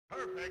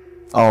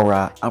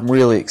Alright, I'm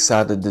really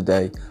excited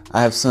today.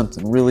 I have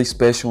something really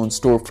special in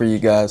store for you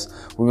guys.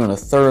 We're going to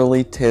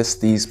thoroughly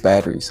test these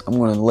batteries. I'm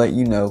going to let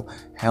you know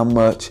how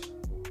much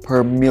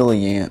per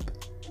milliamp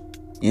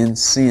in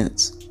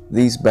cents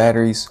these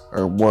batteries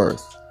are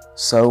worth.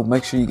 So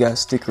make sure you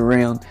guys stick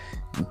around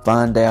and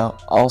find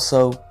out.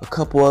 Also, a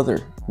couple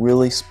other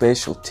really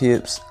special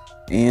tips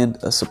and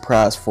a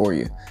surprise for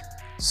you.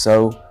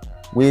 So,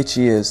 which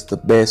is the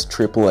best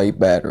AAA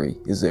battery?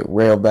 Is it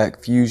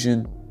Rayovac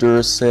Fusion,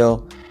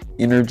 Duracell,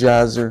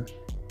 Energizer,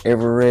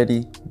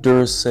 Eveready,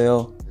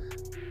 Duracell,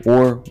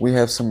 or we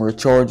have some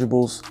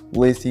rechargeables,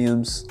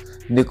 lithiums,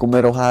 nickel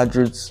metal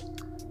hydrides.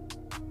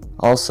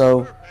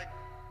 Also,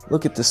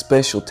 look at the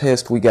special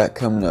test we got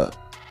coming up.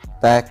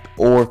 Fact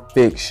or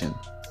fiction,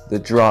 the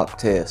drop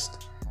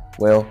test.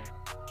 Well,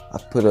 I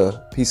put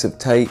a piece of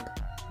tape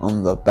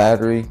on the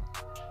battery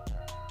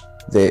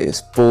that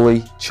is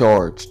fully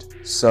charged.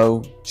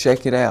 So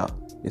check it out.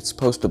 It's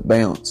supposed to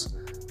bounce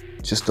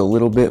just a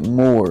little bit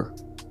more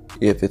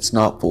if it's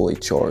not fully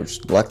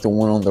charged, like the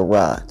one on the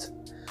right.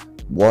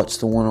 Watch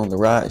the one on the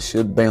right. It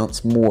should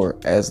bounce more,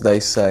 as they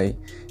say,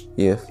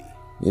 if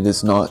it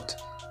is not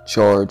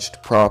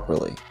charged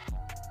properly.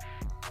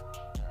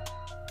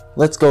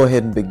 Let's go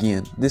ahead and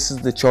begin. This is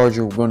the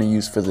charger we're going to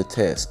use for the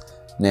test.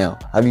 Now,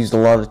 I've used a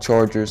lot of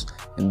chargers,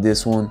 and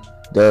this one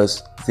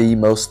does the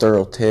most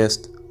thorough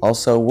test.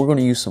 Also, we're going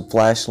to use some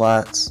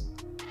flashlights,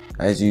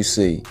 as you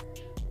see.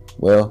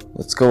 Well,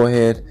 let's go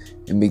ahead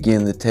and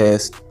begin the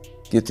test.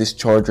 Get this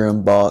charger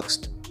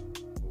unboxed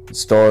and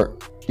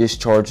start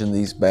discharging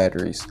these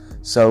batteries.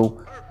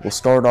 So we'll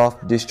start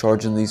off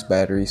discharging these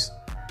batteries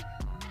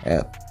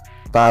at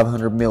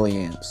 500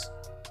 milliamps.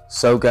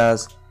 So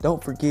guys,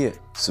 don't forget,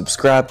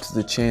 subscribe to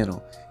the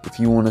channel if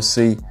you want to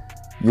see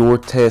your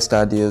test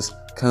ideas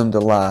come to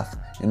life,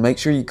 and make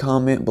sure you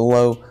comment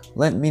below.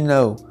 Let me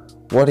know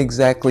what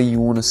exactly you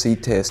want to see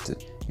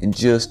tested and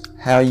just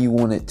how you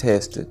want it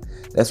tested.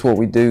 That's what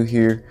we do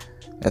here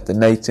at the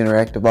Nate's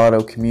Interactive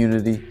Auto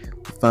community.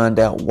 We find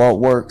out what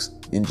works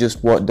and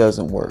just what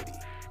doesn't work.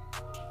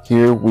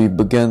 Here we've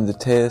begun the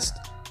test,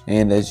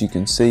 and as you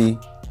can see,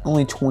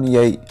 only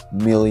 28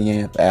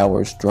 milliamp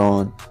hours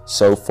drawn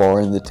so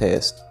far in the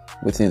test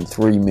within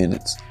 3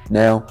 minutes.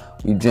 Now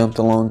we've jumped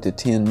along to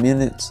 10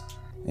 minutes,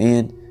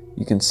 and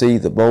you can see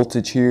the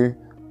voltage here,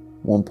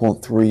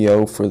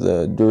 1.30 for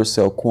the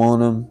Duracell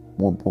Quantum,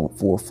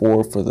 1.44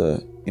 for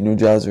the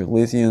Energizer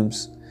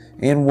Lithiums,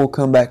 and we'll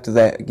come back to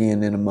that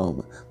again in a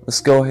moment.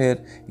 Let's go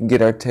ahead and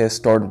get our test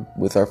started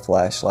with our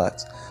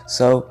flashlights.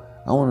 So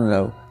I want to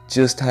know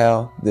just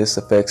how this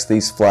affects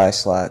these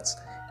flashlights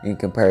in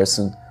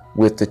comparison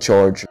with the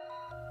charger.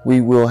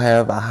 We will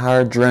have a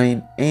higher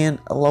drain and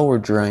a lower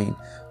drain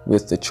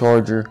with the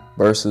charger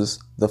versus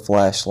the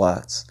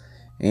flashlights.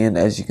 And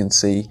as you can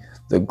see,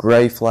 the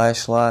gray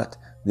flashlight,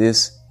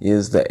 this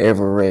is the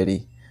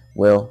Eveready.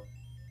 Well,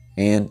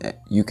 and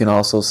you can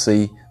also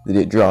see that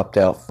it dropped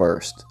out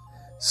first.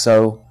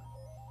 So,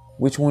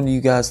 which one do you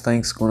guys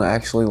think is going to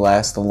actually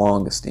last the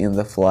longest in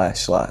the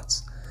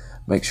flashlights?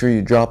 Make sure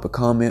you drop a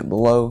comment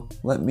below.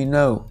 Let me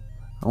know.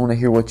 I want to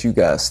hear what you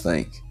guys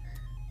think.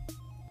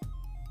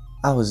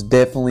 I was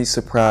definitely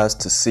surprised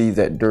to see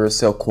that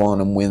Duracell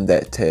Quantum win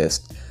that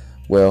test.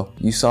 Well,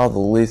 you saw the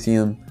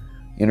lithium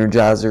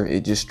Energizer.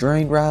 It just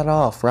drained right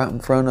off right in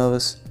front of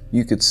us.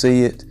 You could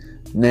see it.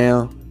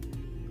 Now,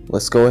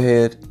 let's go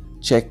ahead,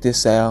 check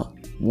this out.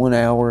 1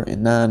 hour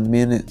and 9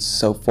 minutes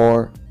so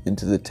far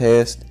into the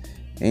test,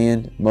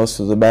 and most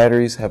of the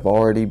batteries have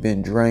already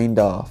been drained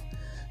off.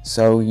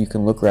 So you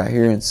can look right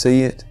here and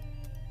see it.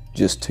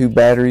 Just 2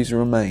 batteries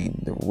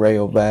remain, the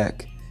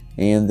Rayovac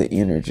and the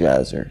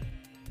Energizer.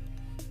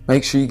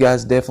 Make sure you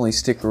guys definitely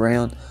stick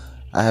around.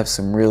 I have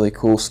some really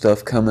cool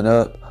stuff coming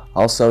up.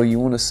 Also, you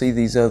want to see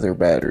these other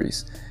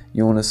batteries.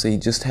 You want to see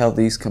just how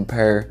these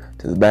compare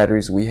to the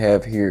batteries we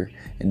have here.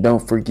 And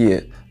don't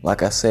forget,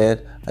 like I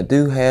said, I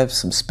do have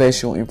some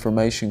special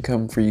information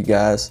coming for you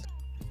guys.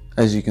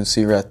 As you can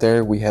see right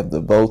there, we have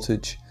the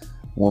voltage,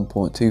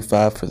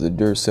 1.25 for the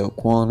Duracell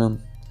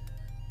Quantum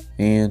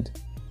and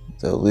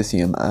the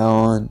lithium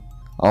ion.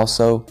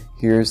 Also,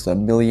 here's the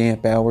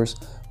milliamp hours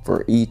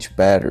for each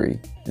battery.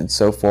 And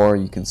so far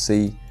you can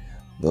see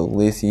the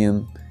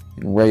lithium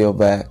and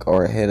Rayovac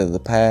are ahead of the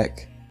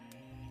pack.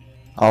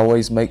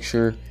 Always make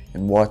sure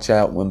and watch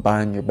out when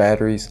buying your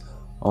batteries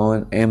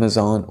on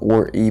Amazon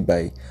or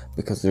eBay,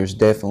 because there's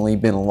definitely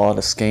been a lot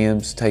of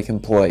scams taking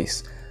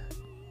place.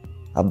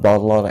 I bought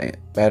a lot of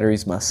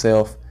batteries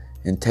myself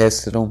and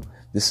tested them.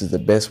 This is the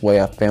best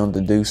way I found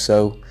to do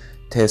so,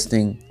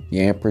 testing the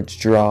amperage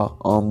draw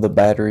on the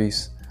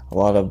batteries. A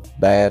lot of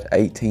bad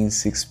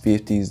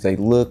 18650s, they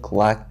look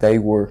like they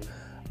were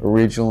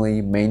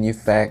originally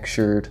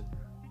manufactured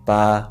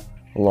by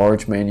a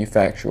large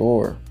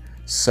manufacturer.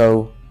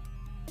 So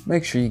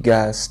make sure you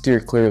guys steer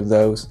clear of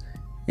those,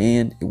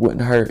 and it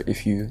wouldn't hurt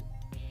if you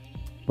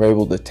were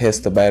able to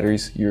test the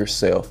batteries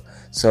yourself.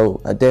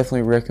 So I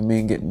definitely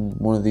recommend getting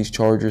one of these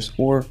chargers,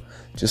 or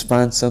just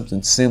find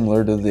something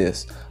similar to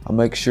this. I'll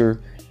make sure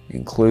to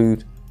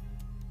include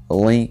a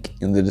link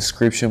in the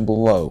description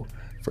below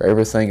for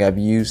everything I've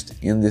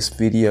used in this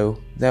video.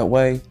 That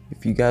way,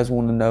 if you guys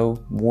want to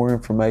know more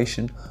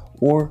information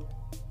or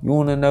you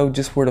want to know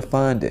just where to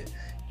find it,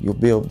 you'll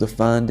be able to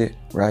find it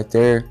right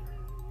there.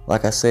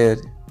 Like I said,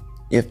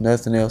 if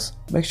nothing else,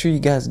 make sure you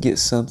guys get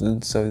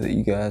something so that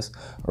you guys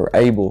are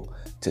able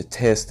to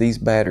test these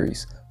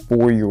batteries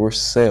for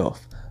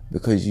yourself,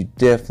 because you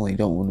definitely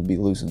don't want to be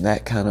losing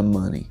that kind of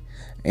money.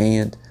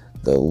 And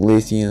the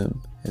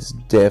lithium is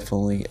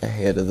definitely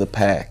ahead of the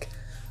pack.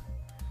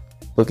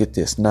 Look at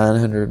this,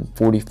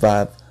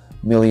 945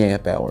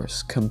 milliamp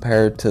hours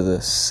compared to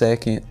the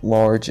second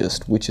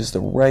largest, which is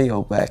the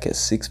Rayovac at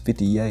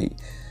 658.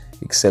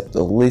 Except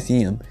the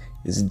lithium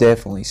is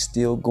definitely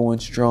still going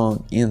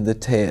strong in the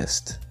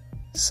test.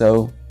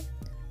 So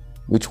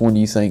which one do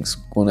you think is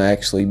going to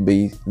actually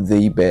be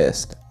the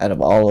best out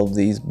of all of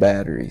these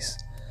batteries?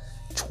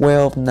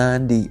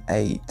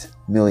 1298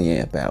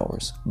 milliamp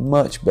hours,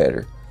 much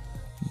better.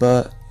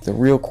 But the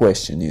real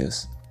question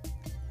is,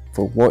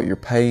 for what you're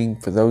paying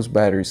for those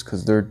batteries,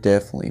 because they're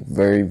definitely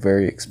very,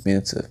 very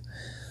expensive,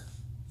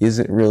 is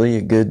it really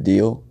a good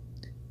deal?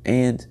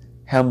 And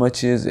how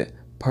much is it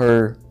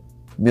per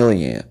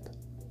milliamp?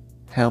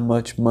 How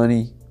much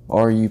money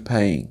are you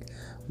paying?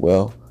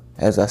 Well,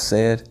 as I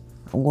said,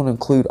 I'm going to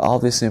include all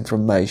this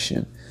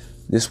information.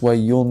 This way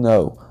you'll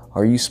know,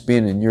 are you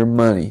spending your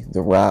money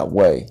the right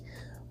way?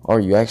 Are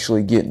you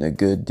actually getting a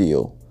good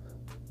deal?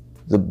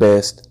 The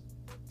best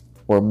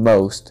or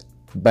most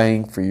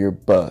bang for your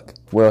buck?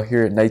 Well,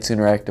 here at Nate's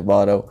Interactive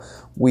Auto,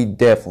 we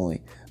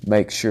definitely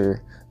make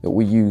sure that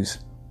we use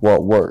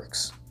what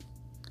works.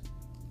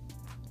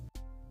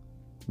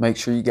 Make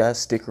sure you guys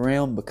stick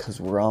around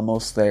because we're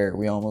almost there.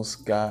 We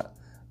almost got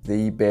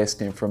the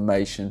best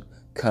information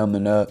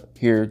coming up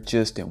here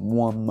just in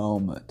one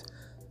moment.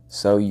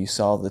 So you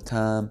saw the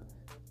time,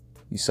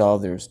 you saw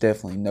there's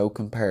definitely no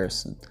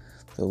comparison.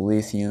 The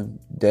lithium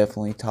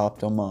definitely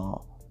topped them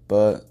all,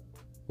 but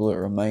will it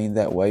remain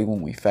that way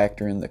when we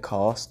factor in the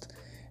cost?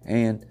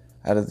 And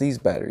out of these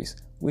batteries,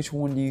 which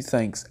one do you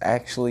think's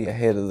actually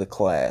ahead of the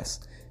class?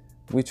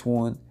 Which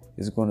one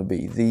is going to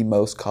be the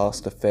most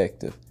cost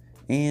effective?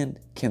 And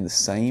can the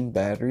same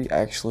battery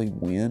actually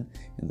win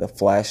in the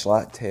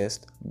flashlight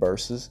test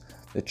versus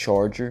the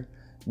charger?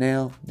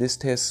 Now, this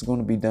test is going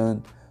to be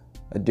done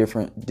a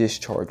different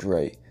discharge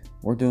rate.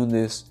 We're doing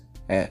this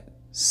at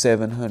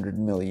 700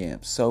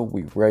 milliamps, so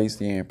we raised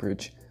the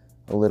amperage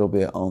a little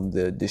bit on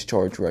the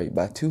discharge rate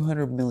by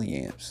 200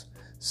 milliamps.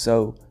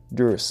 So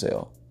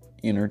Duracell,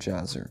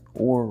 Energizer,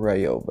 or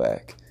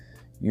Rayovac,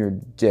 you're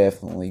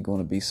definitely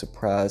going to be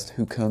surprised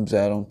who comes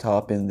out on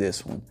top in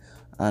this one.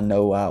 I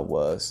know I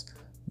was.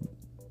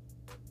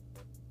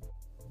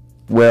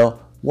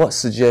 Well, what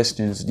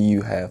suggestions do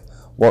you have?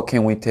 What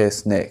can we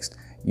test next?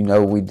 You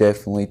know, we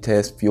definitely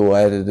test fuel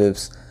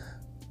additives,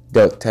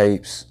 duct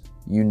tapes,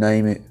 you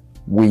name it,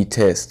 we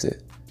test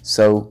it.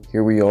 So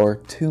here we are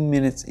 2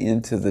 minutes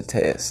into the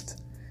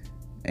test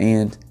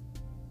and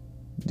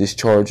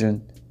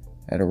discharging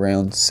at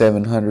around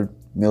 700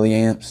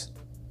 milliamps.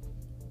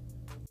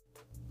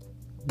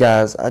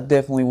 Guys, I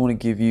definitely want to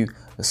give you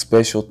a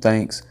special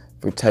thanks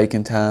for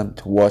taking time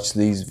to watch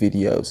these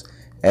videos.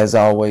 As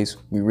always,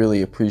 we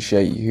really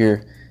appreciate you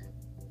here.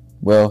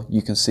 Well,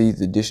 you can see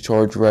the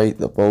discharge rate,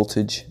 the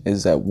voltage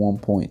is at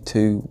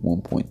 1.2,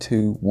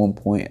 1.2,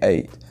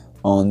 1.8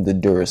 on the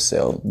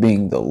Duracell,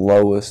 being the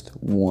lowest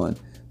one.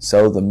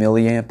 So the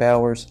milliamp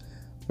hours,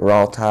 they're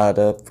all tied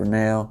up for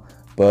now,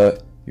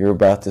 but you're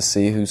about to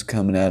see who's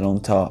coming out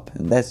on top,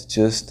 and that's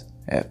just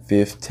at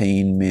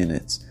 15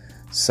 minutes.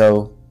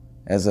 So,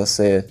 as I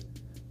said,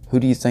 who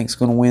do you think's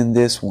going to win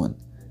this one?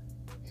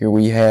 Here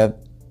we have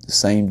the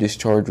same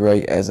discharge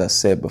rate as I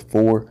said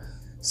before,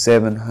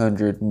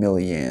 700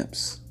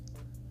 milliamps.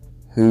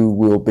 Who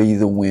will be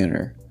the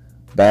winner?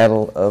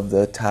 Battle of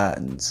the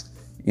Titans.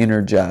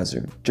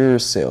 Energizer,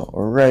 Duracell,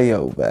 or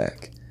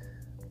Rayovac?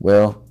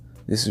 Well,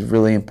 this is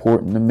really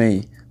important to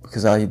me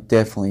because I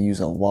definitely use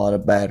a lot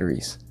of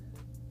batteries.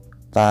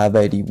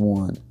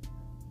 581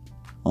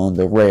 on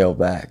the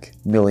Rayovac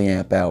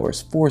milliamp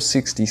hours,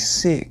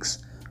 466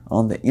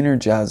 on the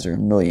Energizer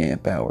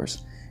milliamp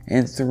hours,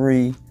 and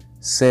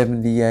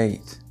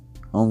 378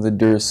 on the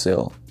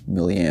Duracell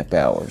milliamp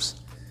hours.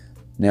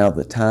 Now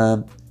the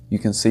time, you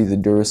can see the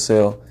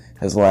Duracell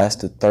has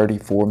lasted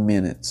 34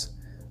 minutes.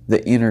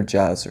 The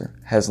Energizer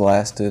has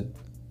lasted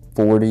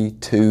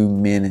 42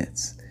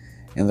 minutes,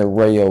 and the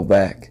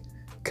Rayovac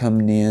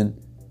coming in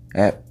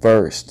at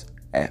first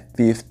at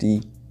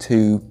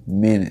 52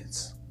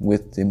 minutes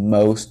with the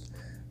most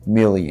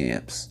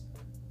milliamps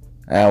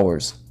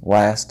hours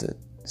lasted.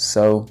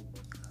 So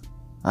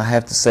I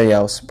have to say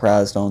I was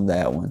surprised on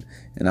that one,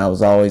 and I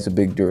was always a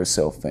big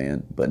Duracell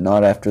fan, but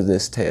not after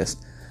this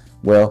test.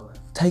 Well,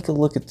 take a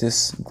look at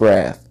this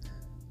graph,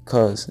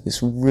 because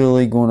it's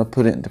really going to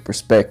put it into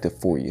perspective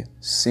for you.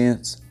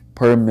 Cents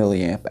per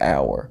milliamp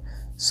hour.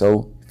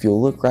 So if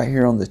you'll look right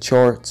here on the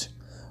charts,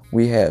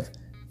 we have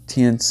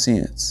 10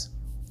 cents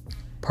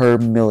per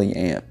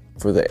milliamp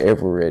for the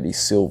Eveready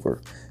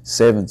Silver,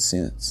 7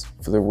 cents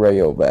for the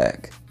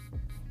Rayovac,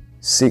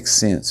 6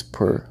 cents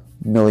per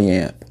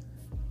milliamp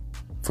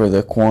for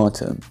the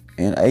Quantum,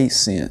 and 8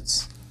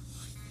 cents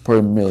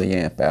per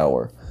milliamp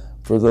hour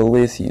for the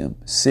Lithium,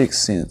 6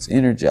 cents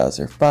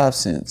Energizer, 5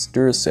 cents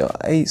Duracell,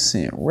 8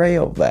 cent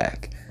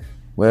Rayovac.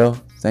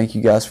 Well, thank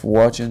you guys for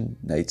watching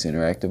Nate's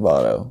Interactive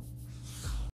Auto.